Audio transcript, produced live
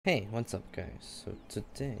Hey, what's up guys? So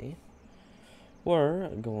today we're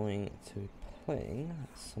going to be playing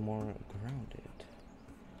some more Grounded.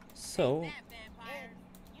 So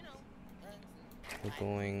we're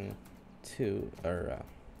going to,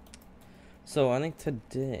 so I think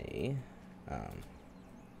today, what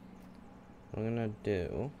I'm gonna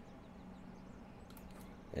do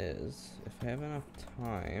is, if I have enough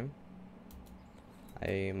time,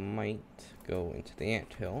 I might go into the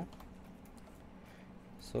anthill.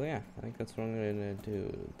 So yeah, I think that's what I'm gonna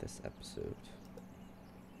do this episode.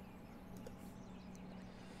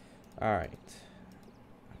 Alright.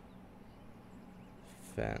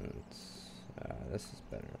 Fence. This is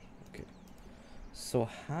better. Okay. So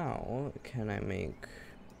how can I make,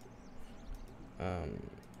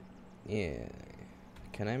 yeah.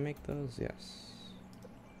 Can I make those? Yes.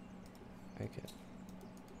 Okay.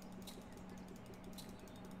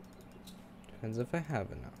 Depends if I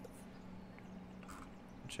have enough.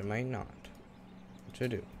 Which I might not. Which I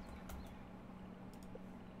do.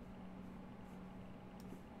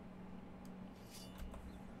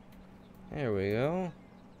 There we go.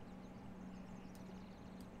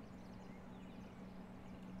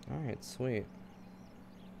 Alright, sweet.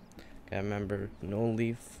 Gotta remember, no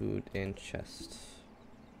leave food in chest.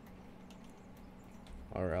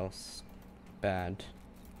 Or else bad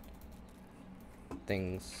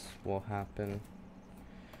things will happen.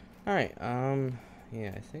 Alright,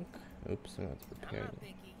 yeah, I think, oops, I'm not prepared.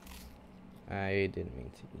 I didn't mean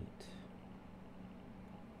to eat.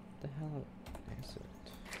 What the hell is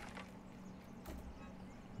it?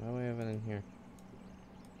 Why do we have it in here?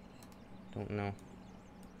 Don't know.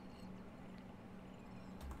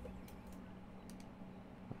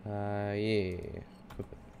 Yeah.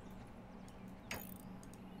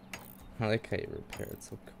 I like how you repair it,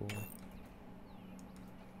 so cool.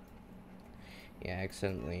 Yeah, I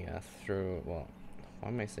accidentally threw, well, why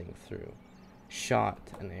am I saying threw? Shot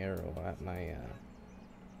an arrow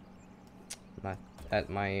at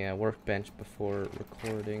my workbench before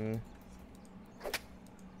recording.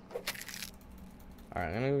 Alright,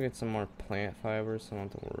 I'm gonna go get some more plant fibers so I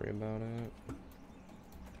don't have to worry about it.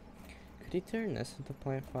 Could you turn this into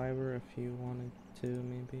plant fiber if you wanted to,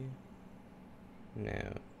 maybe? No,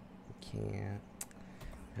 you can't.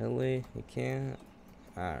 Really? You can't?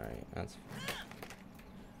 Alright, that's fine.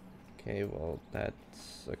 Okay, well,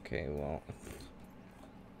 that's... okay, well...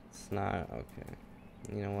 it's not... okay.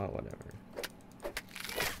 You know what? Whatever.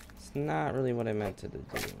 It's not really what I meant to do.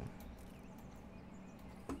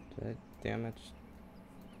 Did I damage?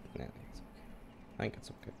 Nah, it's okay. I think it's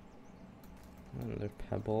okay. Another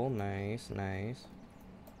pebble. Nice, nice.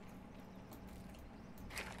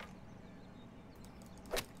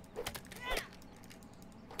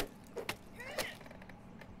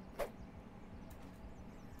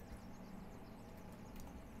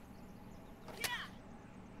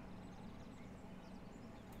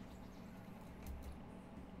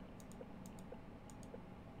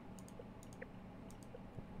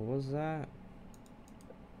 What was that?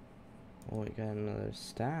 Oh, we got another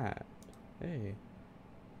stat. Hey,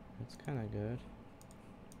 that's kind of good.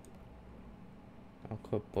 I'll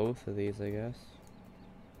equip both of these, I guess.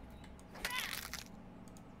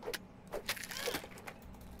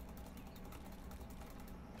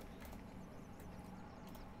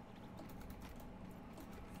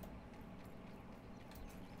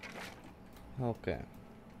 Okay.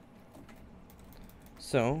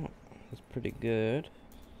 So, that's pretty good.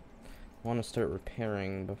 I want to start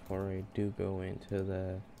repairing before I do go into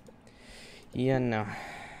the... yeah, no.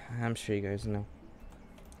 I'm sure you guys know.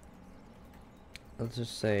 Let's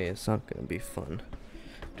just say it's not going to be fun.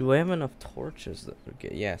 Do I have enough torches that would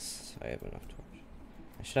get... yes, I have enough torches.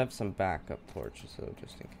 I should have some backup torches, though,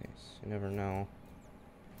 just in case. You never know.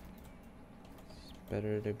 It's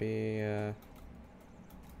better to be,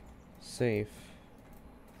 safe.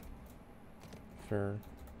 For...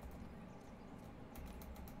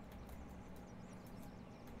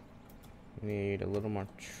 need a little more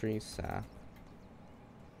tree sap.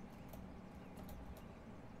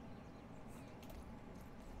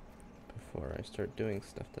 Before I start doing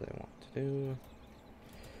stuff that I want to do.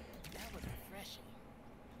 That was refreshing.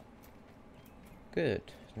 Good.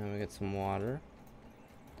 Now we get some water.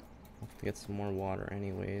 I'll have to get some more water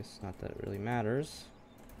anyways. Not that it really matters.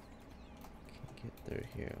 Can't get through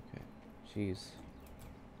here. Okay. Jeez.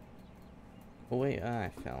 Oh wait, I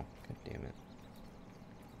fell. God damn it.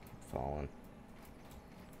 Keep falling.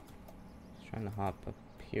 I was trying to hop up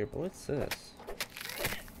here, but what's this?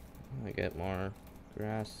 Oh, I get more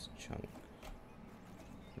grass chunks.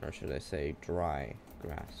 Or should I say dry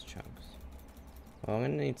grass chunks. Well, I'm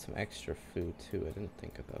gonna need some extra food too. I didn't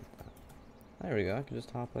think about that. There we go, I can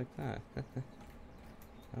just hop like that. That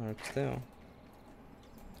works too.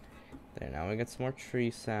 There, now we got some more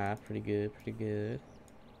tree sap. Pretty good, pretty good.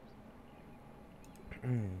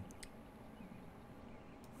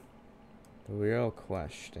 The real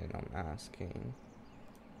question I'm asking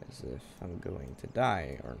is if I'm going to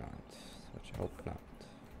die or not, which I hope not.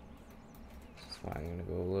 That's why I'm gonna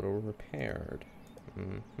go a little repaired.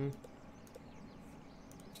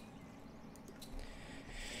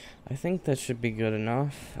 I think that should be good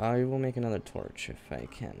enough. I will make another torch if I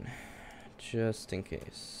can, just in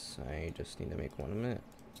case. I just need to make one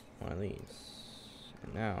of these.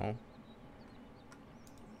 And now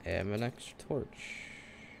I have an extra torch.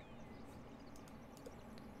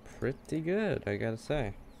 Pretty good, I gotta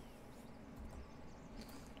say.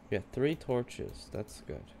 Yeah, 3 torches. That's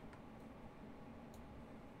good.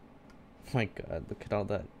 My god, look at all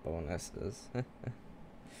that bonuses.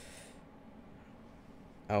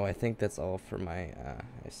 Oh, I think that's all for my,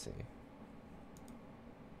 I see.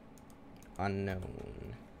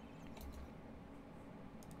 Unknown.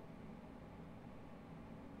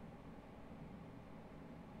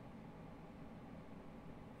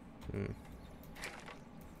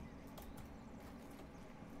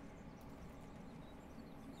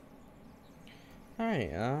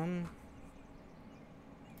 Alright,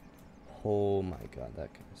 oh my god,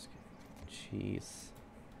 that kind of scary. Jeez.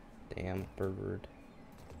 Damn bird.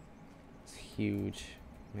 It's huge,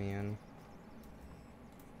 man.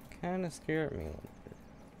 Kinda scared me a little bit.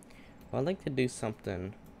 Well, I'd like to do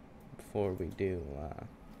something before we do,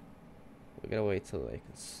 we gotta wait till I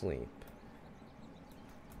can sleep.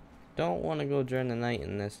 Don't want to go during the night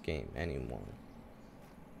in this game anymore.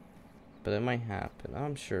 But it might happen.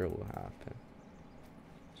 I'm sure it will happen.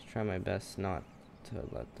 Just try my best not to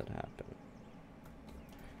let that happen.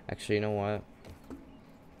 Actually, you know what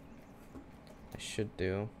I should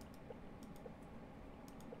do?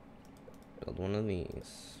 Build one of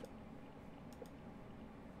these.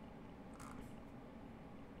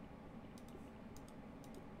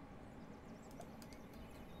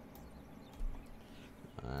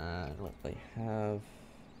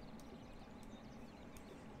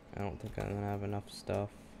 I don't think I'm gonna have enough stuff.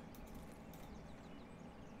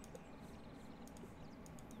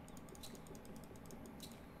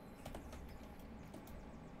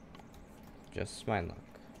 Just my luck.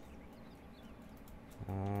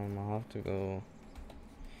 I'll have to go.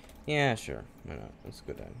 Yeah, sure. Why not? Let's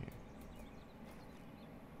go down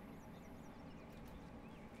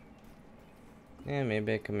here. Yeah,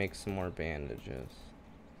 maybe I can make some more bandages.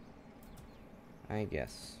 I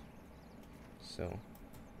guess. So.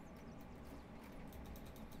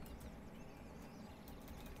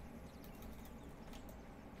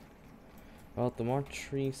 Well, the more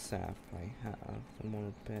tree sap I have, the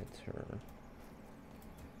more better.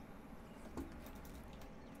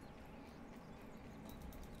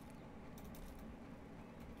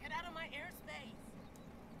 Get out of my airspace!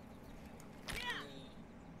 Yeah!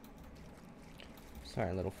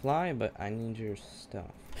 Sorry, little fly, but I need your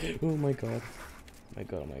stuff. Oh my god. My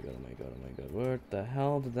god, oh my god, oh my god, oh my god. Where the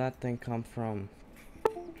hell did that thing come from?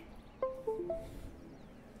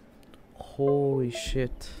 Holy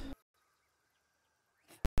shit.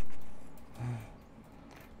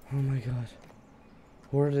 Oh my god.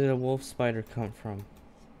 Where did a wolf spider come from?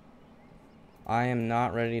 I am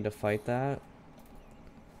not ready to fight that.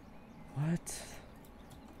 What?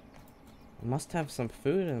 I must have some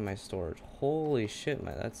food in my storage. Holy shit,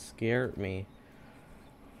 man, that scared me.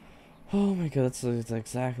 Oh my god, that's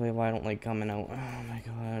exactly why I don't like coming out. Oh my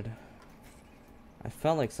god. I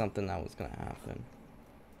felt like something that was gonna happen.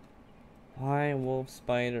 Why wolf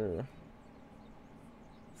spider?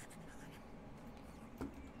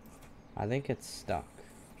 I think it's stuck.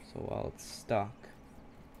 So while it's stuck,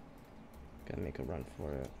 gotta make a run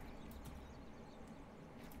for it.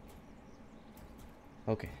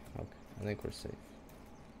 Okay, okay. I think we're safe.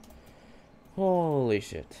 Holy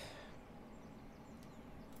shit.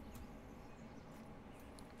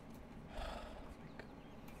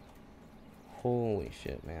 Holy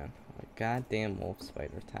shit, man. A goddamn wolf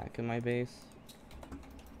spider attacking my base.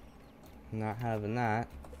 Not having that.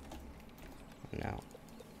 No.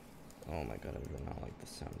 Oh my god, I do not like the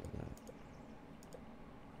sound of that.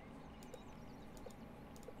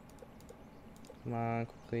 Come on,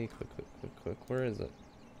 quickly, quick. Where is it?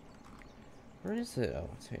 Where is it? Oh,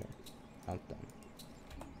 it's here. Out them.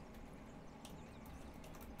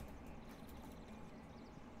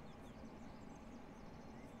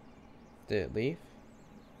 Did it leave?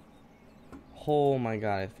 Oh my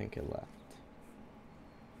god, I think it left.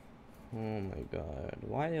 Oh my god.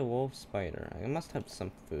 Why a wolf spider? I must have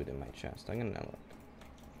some food in my chest. I'm gonna look.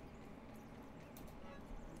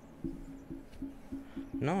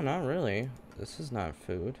 No, not really. This is not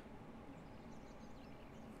food.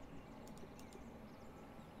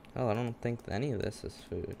 Hell, I don't think any of this is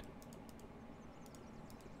food.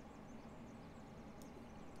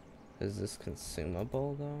 Is this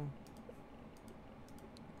consumable, though?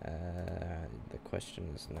 The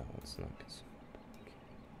question is no, it's not consumable. Okay.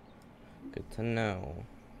 Good to know.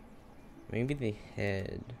 Maybe the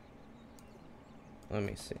head. Let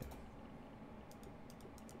me see.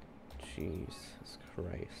 Jesus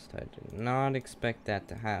Christ, I did not expect that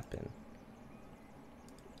to happen.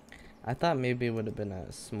 I thought maybe it would have been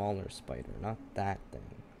a smaller spider, not that thing.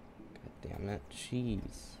 God damn it,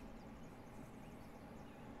 jeez.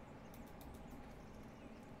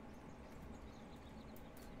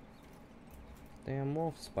 Damn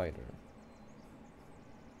wolf spider.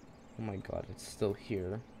 Oh my god, it's still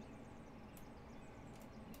here.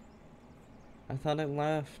 I thought it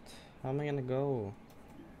left. How am I gonna go?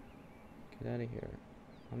 Get out of here.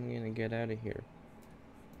 How am I gonna get out of here?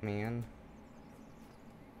 Man.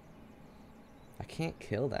 I can't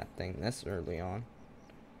kill that thing this early on.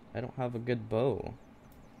 I don't have a good bow.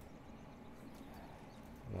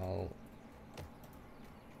 Well.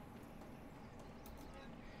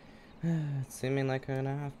 It's seeming like I'm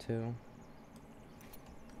gonna have to.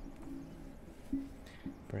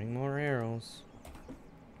 Bring more arrows.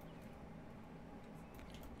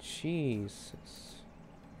 Jesus.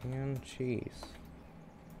 And cheese.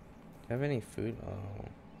 Do I have any food? Oh.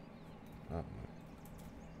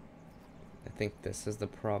 I think this is the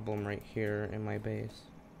problem right here in my base.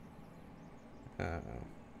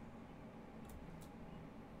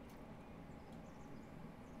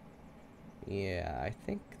 Yeah, I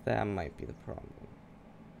think that might be the problem.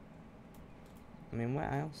 I mean,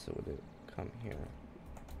 why else would it come here?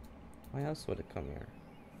 Why else would it come here?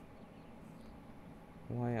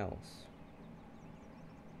 Why else?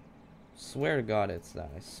 Swear to God it's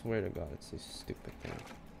that. I swear to God it's these stupid things.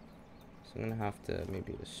 So I'm gonna have to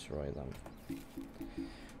maybe destroy them.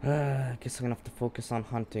 I guess I'm gonna have to focus on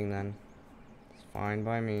hunting then. It's fine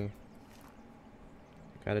by me.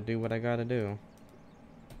 Gotta do what I gotta do.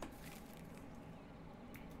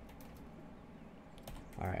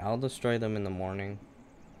 Alright, I'll destroy them in the morning.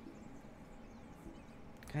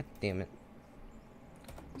 God damn it.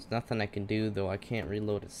 There's nothing I can do though. I can't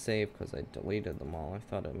reload a save because I deleted them all. I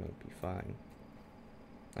thought it might be fine.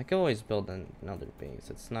 I can always build another base.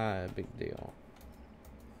 It's not a big deal.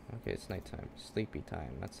 Okay, it's nighttime. Sleepy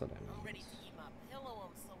time. That's what I mean. I'm ready to eat my pillow.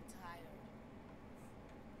 I'm so tired.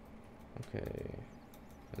 Okay.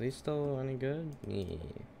 Are these still any good? Yeah.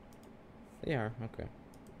 They are. Okay.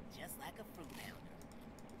 Just like a fruit pounder.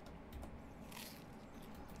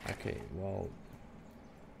 Okay, well.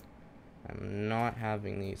 I'm not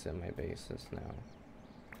having these in my bases now.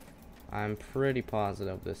 I'm pretty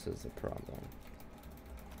positive this is the problem.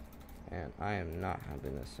 And I am not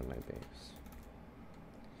having this in my base.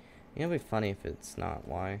 You know, it'd be funny if it's not.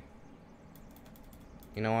 Why?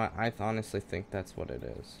 You know what? I honestly think that's what it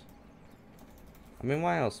is. I mean,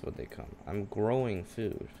 why else would they come? I'm growing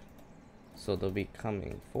food. So they'll be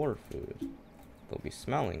coming for food. They'll be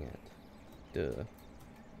smelling it. Duh.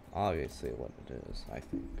 Obviously what it is, I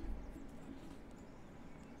think.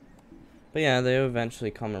 But yeah, they'll eventually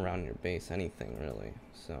come around your base, anything really.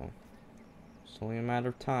 So, it's only a matter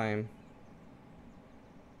of time.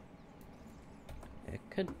 It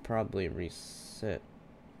could probably reset.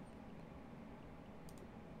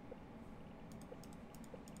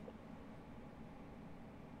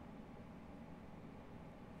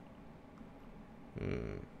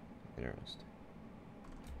 Interesting.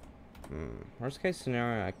 Worst case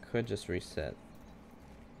scenario, I could just reset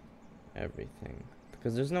everything.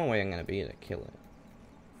 Because there's no way I'm going to be able to kill it.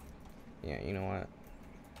 Yeah, you know what?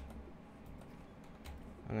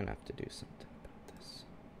 I'm going to have to do something about this.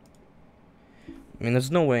 I mean, there's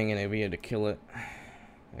no way I'm going to be able to kill it.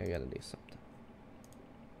 I got to do something.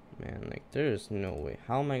 Man, like, there's no way.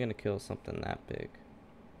 How am I going to kill something that big?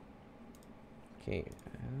 Okay,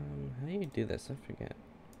 how do you do this? I forget.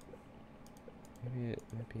 Maybe it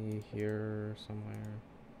might be here somewhere.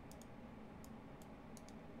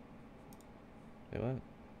 Wait, what?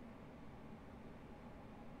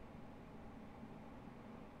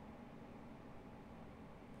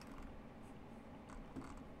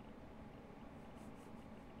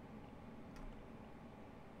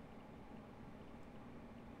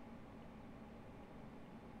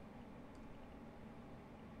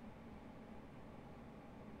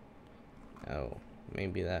 Oh,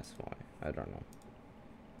 maybe that's why. I don't know.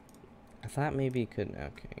 I thought maybe it could.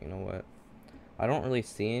 Okay, you know what? I don't really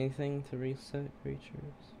see anything to reset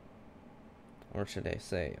creatures. Or should I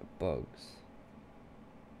say bugs?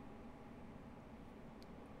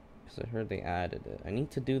 Because I heard they added it. I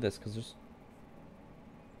need to do this because there's...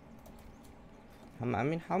 I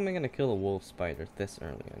mean, how am I going to kill a wolf spider this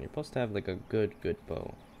early on? You're supposed to have like a good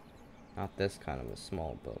bow. Not this kind of a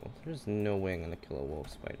small bow. There's no way I'm going to kill a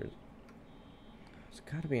wolf spider. There's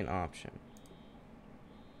got to be an option.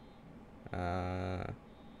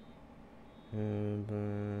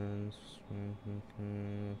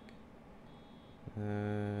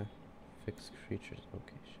 Fix creatures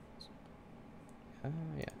locations.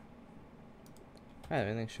 Yeah. Alright,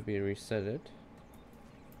 everything should be resetted.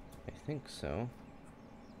 I think so.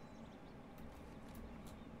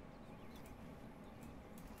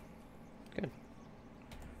 Good.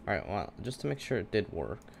 Alright, well, just to make sure it did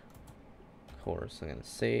work. Of course, I'm gonna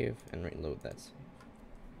save and reload that save.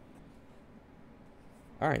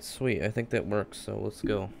 Alright, sweet. I think that works, so let's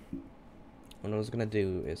go. What I was gonna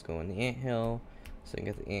do is go in the anthill so I can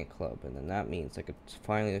get the ant club, and then that means I could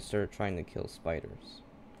finally start trying to kill spiders.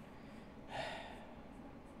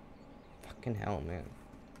 Fucking hell, man.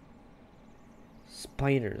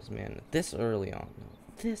 Spiders, man. This early on.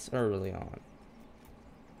 This early on.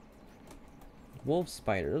 Wolf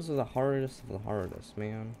spiders are the hardest of the hardest,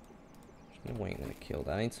 man. There's no way I'm gonna kill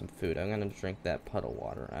that. I need some food. I'm gonna drink that puddle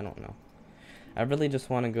water. I don't know. I really just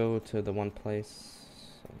want to go to the one place.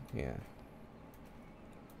 So, yeah.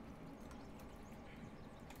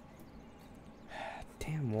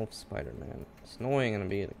 Damn wolf spider, man. There's no way I'm gonna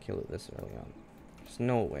be able to kill it this early on. There's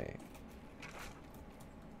no way.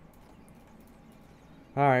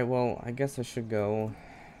 Alright, well, I guess I should go.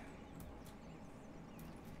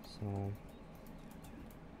 So,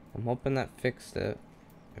 I'm hoping that fixed it.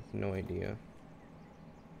 I have no idea.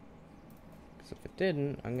 Because if it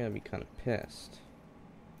didn't, I'm gonna be kind of pissed.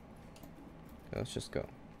 Okay, let's just go.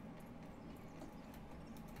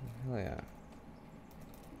 Hell yeah.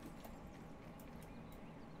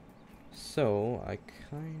 So, I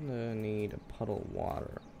kinda need a puddle of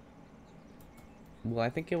water. Well, I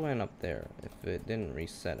think it went up there. If it didn't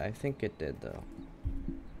reset. I think it did, though.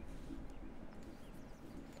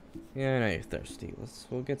 Yeah, I know you're thirsty.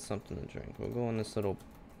 We'll get something to drink. We'll go in this little...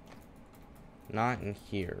 Not in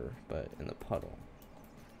here, but in the puddle.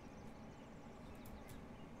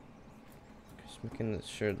 Just making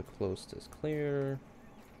sure the coast is clear.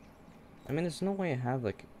 I mean, there's no way I have,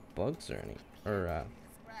 like, bugs or any... Or,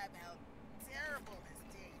 Describe how terrible this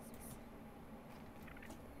tastes.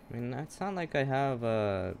 I mean, it's not like I have,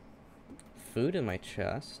 food in my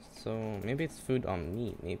chest. So, maybe it's food on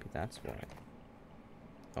me. Maybe that's why.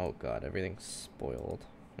 Oh god, everything's spoiled.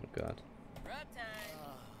 Oh god. Rub time.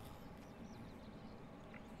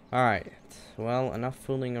 Alright, well, enough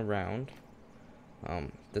fooling around.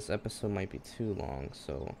 This episode might be too long,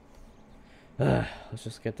 so... let's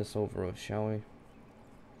just get this over with, shall we?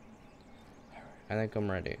 I think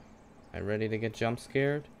I'm ready. Am I ready to get jump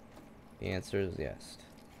scared? The answer is yes.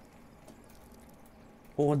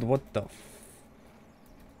 Oh, what the f...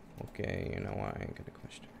 Okay, you know what, I ain't gonna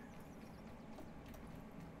question.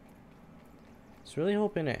 I was really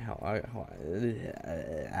hoping it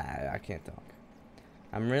I can't talk.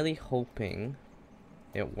 I'm really hoping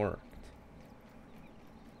it worked.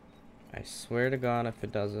 I swear to God, if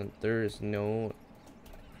it doesn't, there is no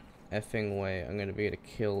effing way I'm gonna be able to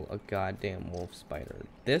kill a goddamn wolf spider.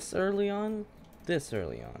 This early on? This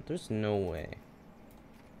early on. There's no way.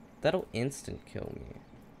 That'll instant kill me.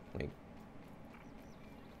 Like,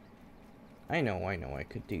 I know I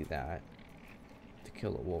could do that. To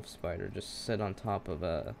kill a wolf spider. Just sit on top of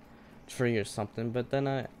a tree or something, but then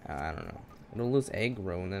I don't know. It'll lose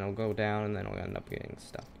aggro, and then it'll go down, and then I'll end up getting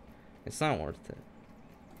stuck. It's not worth it.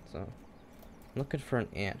 So, I'm looking for an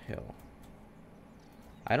anthill.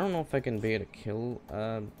 I don't know if I can be able to kill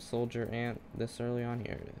a soldier ant this early on.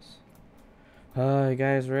 Here it is. You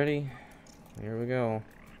guys ready? Here we go.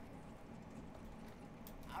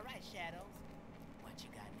 All right, Shadows. What you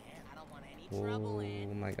got, man? I don't want any trouble in.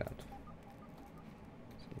 Oh my god.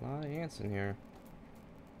 There's a lot of ants in here.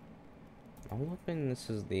 I'm hoping this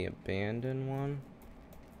is the abandoned one.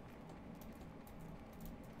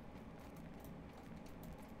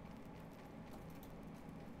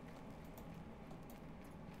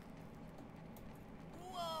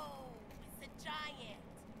 Whoa! It's a giant.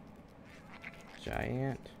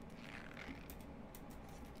 Giant.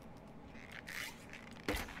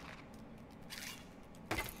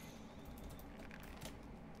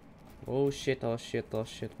 Oh shit, oh shit, oh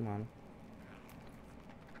shit, man.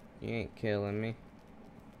 You ain't killing me.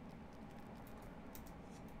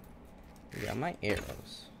 You got my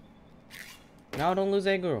arrows. No, don't lose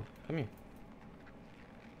aggro. Come here.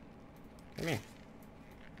 Come here.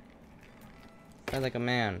 Fight like a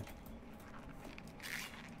man.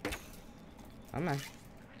 Come on.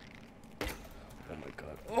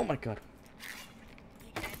 god. Oh my god.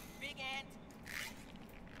 Big ant, big ant.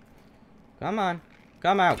 Come on.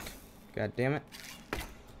 Come out. God damn it.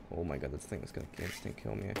 Oh my god, this thing is gonna instant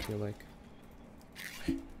kill me, I feel like.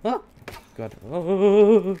 Oh god.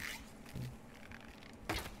 Oh.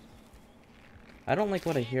 I don't like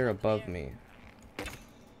what I hear above me.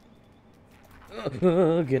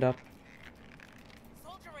 Get up.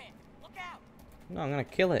 Soldier ant, look out. No, I'm gonna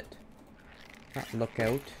kill it. Not look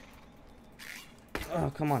out.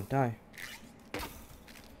 Oh, come on, die.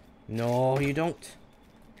 No, you don't.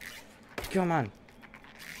 Come on.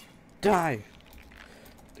 Die.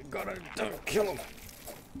 Gotta kill him.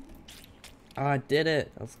 Oh, I did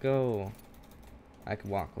it. Let's go. I could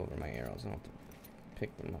walk over my arrows. I don't have to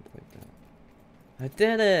pick them up like that. I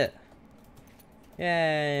did it.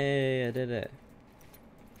 Yay, I did it.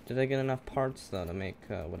 Did I get enough parts, though, to make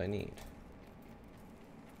what I need?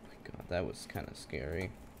 Oh my god, that was kind of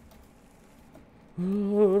scary.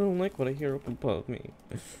 Oh, I don't like what I hear up above me.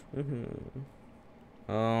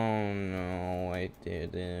 Oh no, I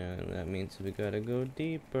didn't. That means we gotta go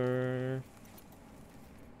deeper.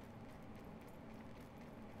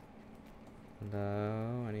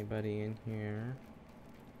 Hello? Anybody in here?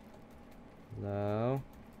 Hello?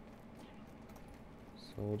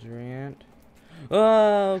 Soldier ant?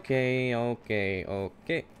 Oh, okay, okay,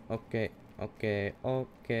 okay, okay, okay,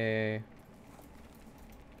 okay.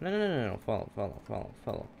 No. Follow.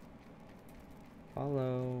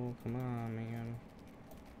 Follow. Come on, man.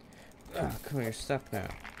 Ugh, come on, you're stuck now.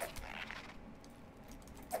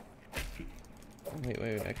 Oh, wait.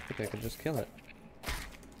 I think I could just kill it.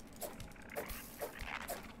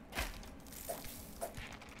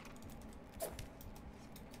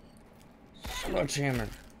 Sledgehammer.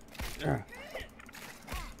 Ugh.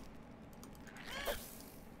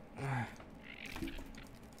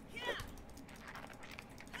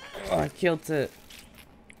 Oh, I killed it.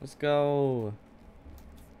 Let's go. Oh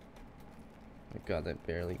my god, that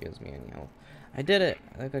barely gives me any health. I did it.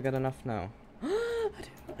 I think I got enough now.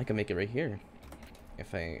 I can make it right here.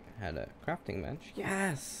 If I had a crafting bench.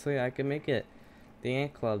 Yes! So yeah, I can make it. The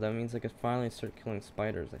ant club. That means I could finally start killing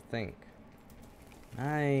spiders, I think.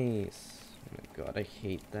 Nice. Oh my god, I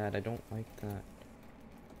hate that. I don't like that.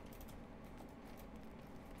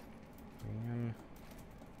 Man.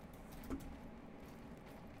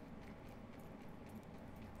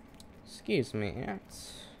 Excuse me,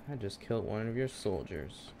 ants. I just killed one of your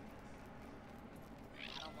soldiers. I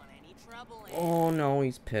don't want any trouble, ant. Oh no,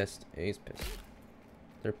 he's pissed. He's pissed.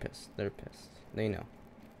 They're pissed. They're pissed. They know.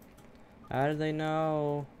 How do they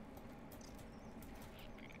know?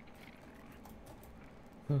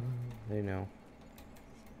 They know.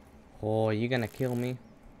 Oh, you gonna kill me?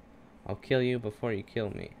 I'll kill you before you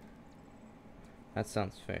kill me. That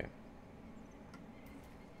sounds fair.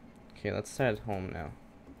 Okay, let's head home now.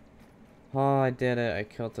 Oh, I did it. I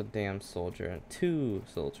killed a damn soldier and 2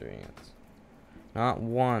 soldier ants. Not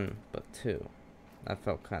 1, but 2. That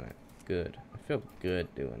felt kind of good. I feel good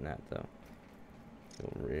doing that, though. I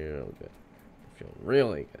feel real good. I feel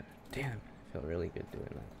really good. Damn, I feel really good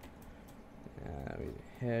doing that. We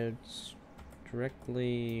head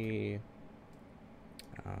directly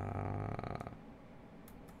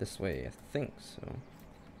this way, I think so.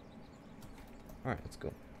 Alright, let's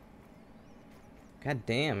go. God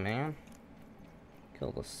damn, man.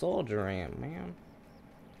 Killed a soldier ant, man.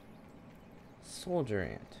 Soldier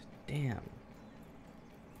ant. Damn.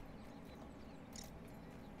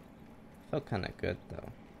 Felt kind of good,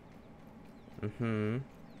 though.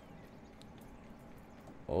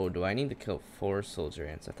 Oh, do I need to kill 4 soldier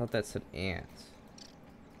ants? I thought that said ants.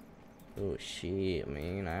 Oh, shit,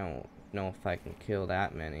 man. I don't know if I can kill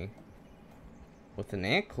that many. With an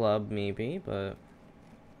ant club, maybe, but...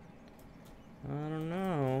 I don't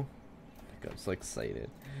know. I'm so excited.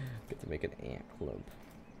 Get to make an ant club.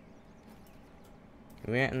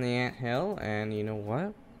 We went in the ant hill, and you know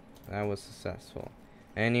what? That was successful.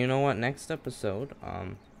 And you know what? Next episode,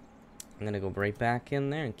 I'm gonna go right back in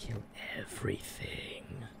there and kill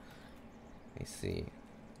everything. I see.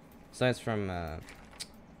 Aside from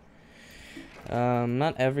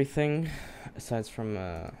not everything. Aside from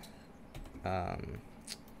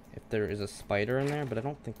if there is a spider in there, but I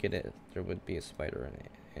don't think it is. There would be a spider in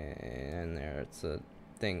there. It's a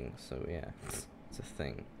thing, so yeah, it's a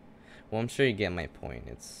thing. Well, I'm sure you get my point.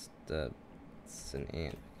 It's an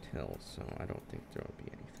ant hill, so I don't think there will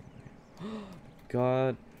be anything there.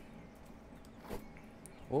 God.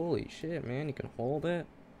 Holy shit, man, you can hold it.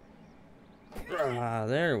 Ah,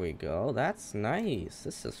 there we go. That's nice.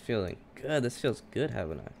 This is feeling good. This feels good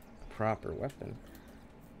having a proper weapon.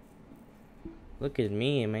 Look at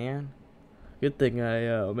me, man. Good thing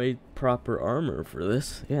I made proper armor for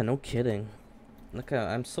this. Yeah, no kidding. Look,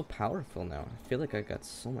 I'm so powerful now. I feel like I got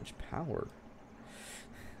so much power.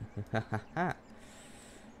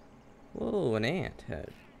 Whoa, an ant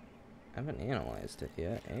head. I haven't analyzed it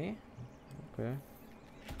yet, eh? Okay.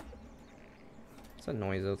 What's that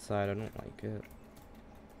noise outside? I don't like it.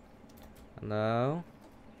 Hello?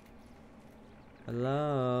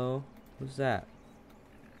 Hello? Who's that?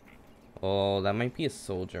 Oh, that might be a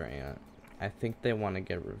soldier ant. I think they want to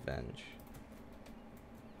get revenge.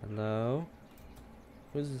 Hello?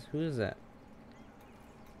 Who is that?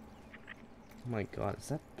 Oh my god, is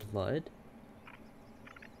that blood?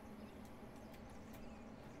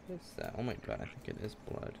 What is that? Oh my god, I think it is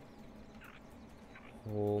blood.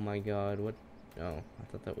 Oh my god, what? Oh, I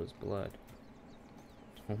thought that was blood.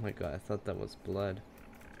 Oh my god, I thought that was blood.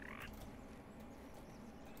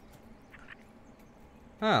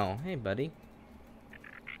 Oh, hey buddy.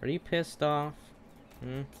 Are you pissed off?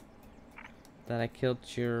 Hmm? That I killed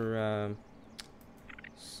your,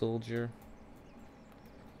 soldier?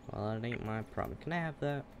 Well, it ain't my problem. Can I have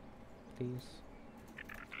that, please?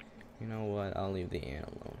 You know what? I'll leave the ant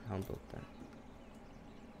alone. How about that?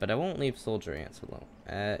 But I won't leave soldier ants alone.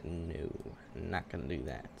 No. I'm not gonna do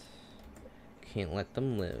that. Can't let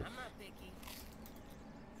them live. I'm not picky.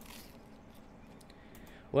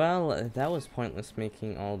 Well, that was pointless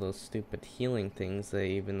making all those stupid healing things,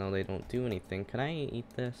 even though they don't do anything. Can I eat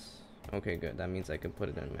this? Okay, good. That means I can put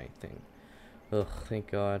it in my thing. Ugh, thank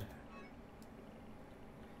God.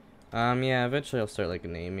 Yeah, eventually I'll start, like,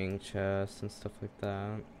 naming chests and stuff like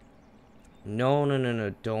that. No,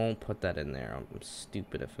 don't put that in there. I'm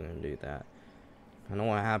stupid if I'm gonna do that. I know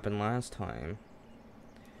what happened last time.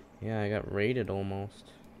 Yeah, I got raided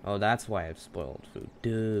almost. Oh, that's why I've spoiled food.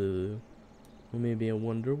 Duh. Well, maybe I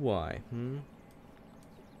wonder why,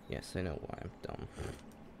 Yes, I know why. I'm dumb.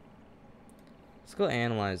 Let's go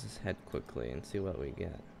analyze this head quickly and see what we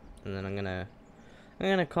get. And then I'm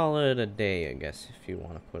gonna call it a day, I guess, if you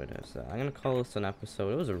want to put it as that. I'm gonna call this an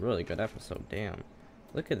episode. It was a really good episode, damn.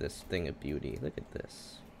 Look at this thing of beauty. Look at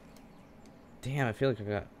this. Damn, I feel like I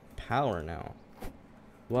got power now.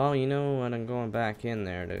 Well, you know what? I'm going back in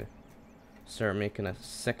there to start making a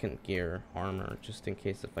second gear armor, just in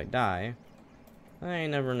case if I die. I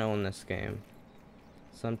never know in this game.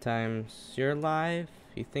 Sometimes you're alive,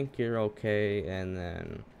 you think you're okay, and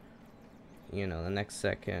then, you know, the next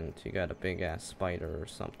second you got a big ass spider or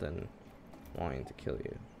something wanting to kill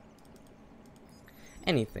you.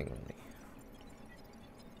 Anything really.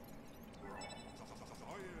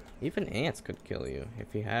 Even ants could kill you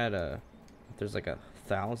if you had if there's like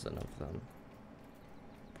 1,000 of them.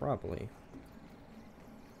 Probably.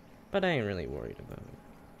 But I ain't really worried about it.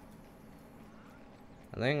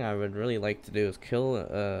 The thing I would really like to do is kill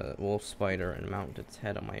a wolf spider and mount its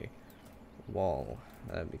head on my wall.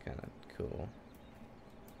 That'd be kind of cool.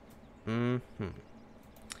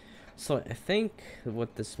 So I think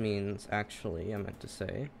what this means, actually, I meant to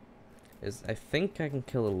say, is I think I can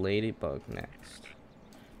kill a ladybug next.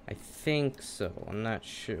 I think so. I'm not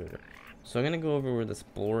sure. So I'm gonna go over where this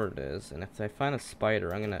board is, and if I find a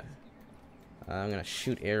spider, I'm gonna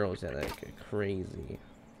shoot arrows at it like crazy.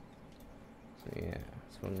 So yeah,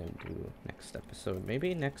 that's what I'm gonna do next episode.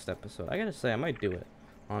 Maybe next episode. I gotta say, I might do it.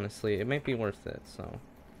 Honestly, it might be worth it. So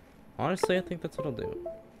honestly, I think that's what I'll do.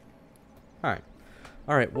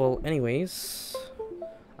 Alright, well, anyways,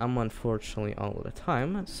 I'm unfortunately all out of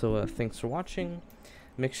time, so thanks for watching.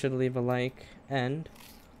 Make sure to leave a like and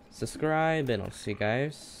subscribe, and I'll see you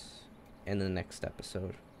guys in the next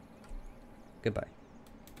episode. Goodbye.